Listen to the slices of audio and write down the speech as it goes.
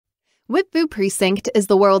WitFoo Precinct is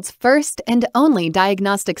the world's first and only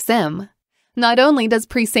diagnostic SIEM. Not only does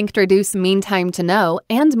Precinct reduce mean time to know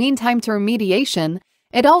and mean time to remediation,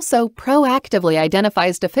 it also proactively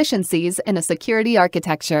identifies deficiencies in a security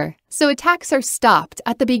architecture, so attacks are stopped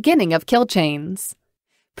at the beginning of kill chains.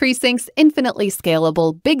 Precinct's infinitely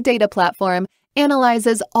scalable big data platform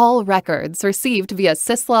analyzes all records received via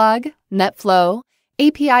syslog, NetFlow,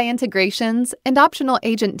 API integrations, and optional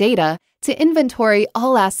agent data to inventory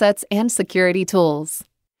all assets and security tools.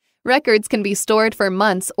 Records can be stored for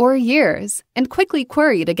months or years and quickly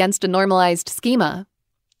queried against a normalized schema.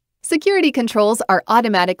 Security controls are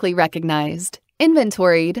automatically recognized,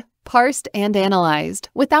 inventoried, parsed, and analyzed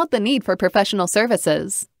without the need for professional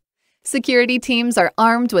services. Security teams are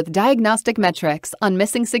armed with diagnostic metrics on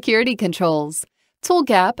missing security controls, tool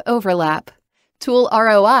gap overlap, tool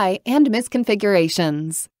ROI, and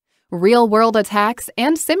misconfigurations. Real-world attacks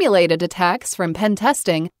and simulated attacks from pen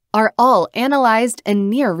testing are all analyzed in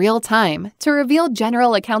near real time to reveal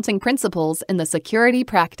general accounting principles in the security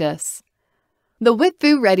practice. The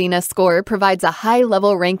WitFoo Readiness Score provides a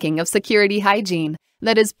high-level ranking of security hygiene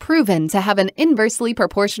that is proven to have an inversely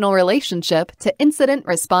proportional relationship to incident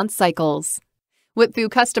response cycles. WitFoo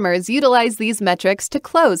customers utilize these metrics to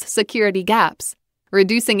close security gaps,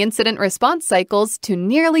 reducing incident response cycles to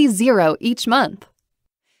nearly zero each month.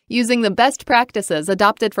 Using the best practices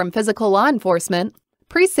adopted from physical law enforcement,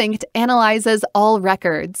 Precinct analyzes all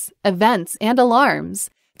records, events, and alarms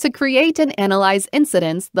to create and analyze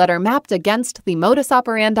incidents that are mapped against the modus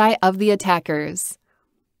operandi of the attackers.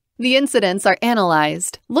 The incidents are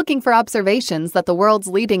analyzed, looking for observations that the world's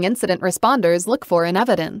leading incident responders look for in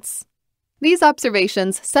evidence. These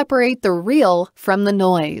observations separate the real from the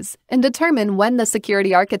noise and determine when the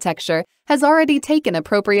security architecture has already taken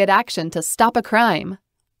appropriate action to stop a crime.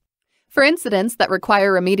 For incidents that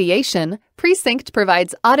require remediation, Precinct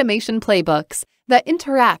provides automation playbooks that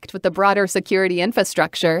interact with the broader security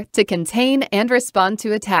infrastructure to contain and respond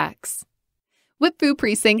to attacks. WitFoo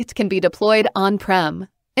Precinct can be deployed on-prem,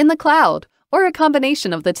 in the cloud, or a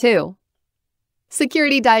combination of the two.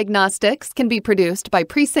 Security diagnostics can be produced by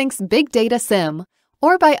Precinct's Big Data SIEM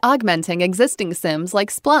or by augmenting existing SIEMs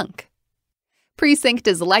like Splunk. Precinct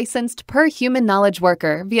is licensed per human knowledge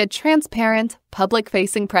worker via transparent,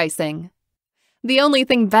 public-facing pricing. The only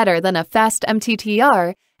thing better than a fast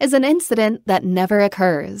MTTR is an incident that never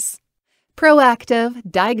occurs. Proactive,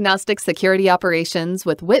 diagnostic security operations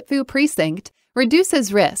with WitFoo Precinct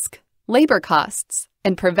reduces risk, labor costs,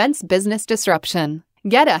 and prevents business disruption.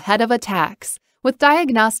 Get ahead of attacks with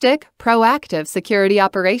diagnostic, proactive security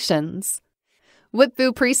operations.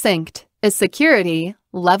 WitFoo Precinct is security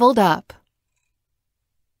leveled up.